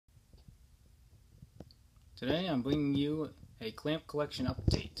Today I'm bringing you a clamp collection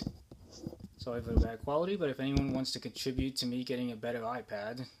update. Sorry for the bad quality, but if anyone wants to contribute to me getting a better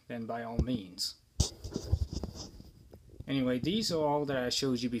iPad, then by all means. Anyway, these are all that I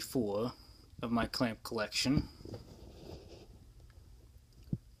showed you before of my clamp collection.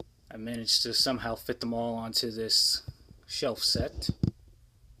 I managed to somehow fit them all onto this shelf set.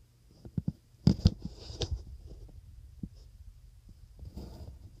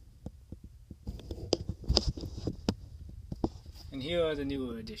 And here are the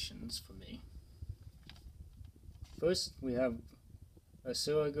newer additions for me. First, we have a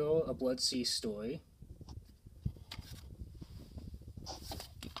Sakura Girl, a Blood Sea story.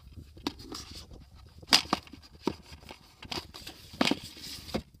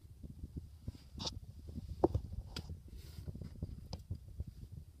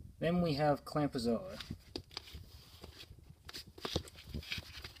 Then we have Clamp-a-Zara.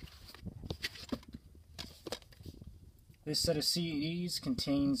 This set of CDs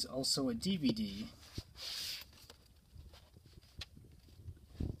contains also a DVD.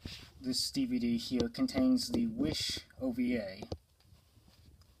 This DVD here contains the Wish OVA.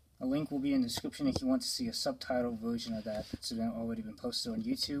 A link will be in the description if you want to see a subtitle version of that that's already been posted on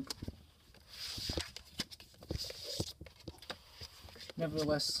YouTube.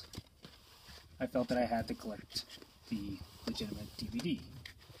 Nevertheless, I felt that I had to collect the legitimate DVD.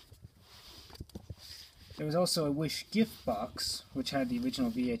 There was also a Wish gift box, which had the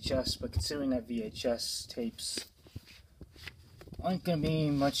original VHS, but considering that VHS tapes aren't going to be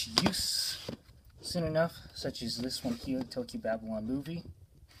much use soon enough, such as this one here, Tokyo Babylon Movie,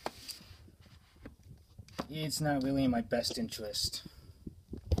 it's not really in my best interest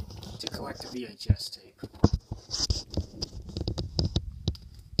to collect a VHS tape.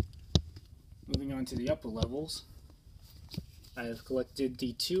 Moving on to the upper levels, I have collected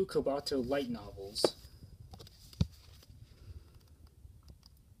the 2 Kobato light novels.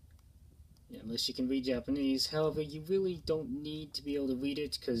 Unless you can read Japanese, however, you really don't need to be able to read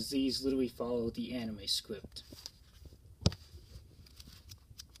it because these literally follow the anime script.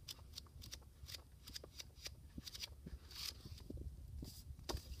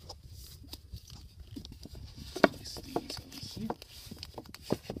 Place these over here.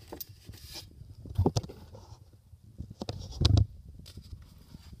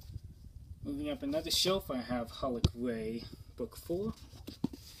 Moving up another shelf, I have Holic Ray Book 4.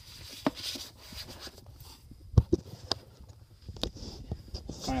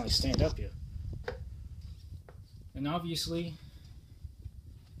 Finally stand up here. And obviously,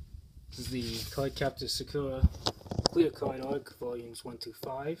 this is the Cardcaptor Sakura Clear Card Arc, Volumes 1 through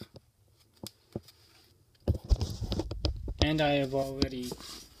 5. And I have already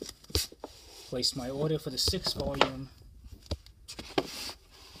placed my order for the 6th volume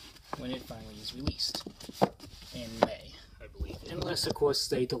when it finally is released. In May, I believe. Unless, of course,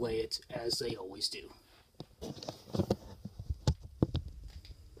 they delay it, as they always do.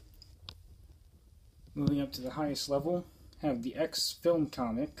 Moving up to the highest level, have the X film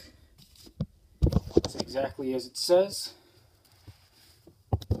comic. It's exactly as it says.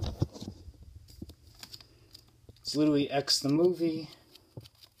 It's literally X the movie,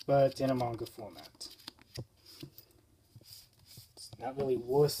 but in a manga format. It's not really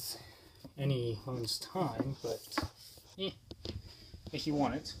worth anyone's time, but if you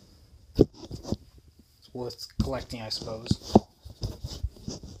want it, it's worth collecting, I suppose.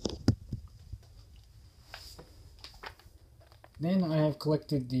 Then I have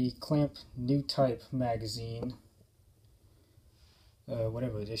collected the Clamp New Type magazine,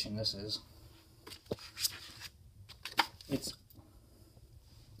 whatever edition this is. It's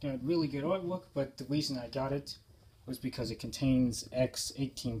got really good artwork, but the reason I got it was because it contains X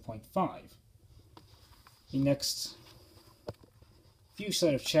 18.5. The next few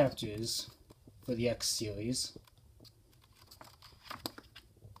set of chapters for the X series .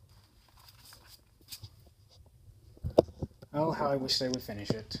 Oh, how I wish they would finish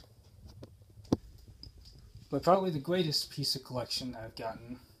it. But probably the greatest piece of collection I've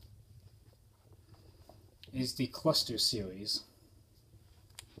gotten is the Cluster series.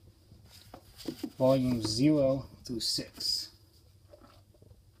 Volumes 0 through 6.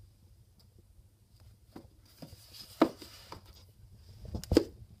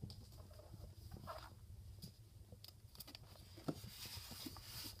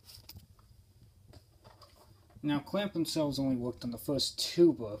 Now, Clamp themselves only worked on the first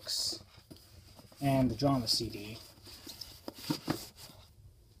 2 books and the drama CD.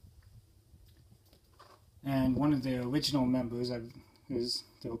 And one of their original members,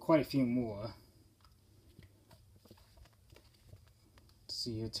 there were quite a few more,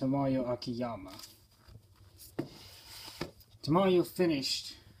 see, Tamayo Akiyama. Tamayo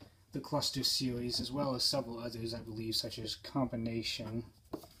finished the Cluster series as well as several others, I believe, such as Combination.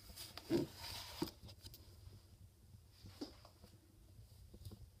 And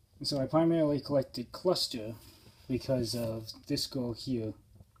so I primarily collected Cluster because of this girl here.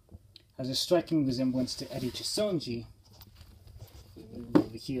 Has a striking resemblance to Eddie Chisonji.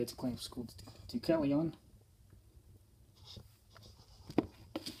 Over here at the Clamp School to Kellyon.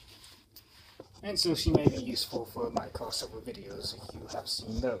 And so she may be useful for my crossover videos if you have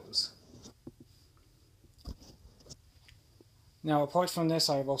seen those. Now, apart from this,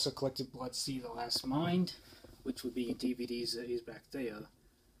 I have also collected Blood-Sea: The Last Mind, which would be in DVDs that is back there.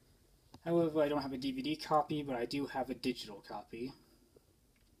 However, I don't have a DVD copy, but I do have a digital copy.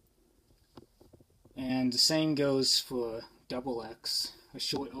 And the same goes for Double X, a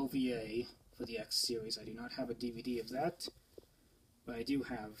short OVA for the X series. I do not have a DVD of that, but I do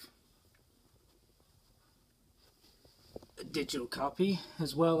have a digital copy,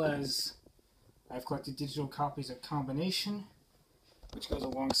 as well as I've collected digital copies of Combination, which goes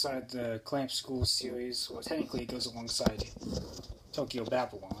alongside the Clamp School series. Well, technically it goes alongside Tokyo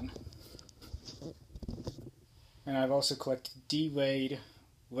Babylon. And I've also collected D-Raid,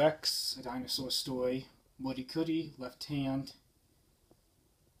 Rex, A Dinosaur Story, Morikuri, Left Hand.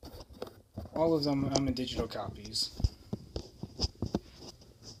 All of them are in digital copies.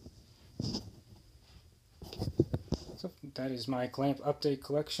 So that is my Clamp update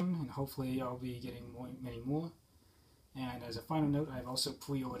collection, and hopefully I'll be getting many more. And as a final note, I've also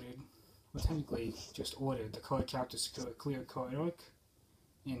pre-ordered, well technically just ordered, the Cardcaptor Sakura Clear Card Arc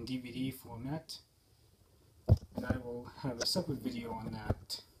in DVD format. And I will have a separate video on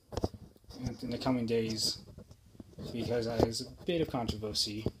that in the coming days, because there's a bit of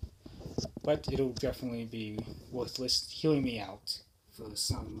controversy, but it'll definitely be worth hearing me out for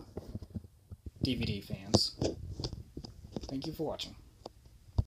some DVD fans. Thank you for watching.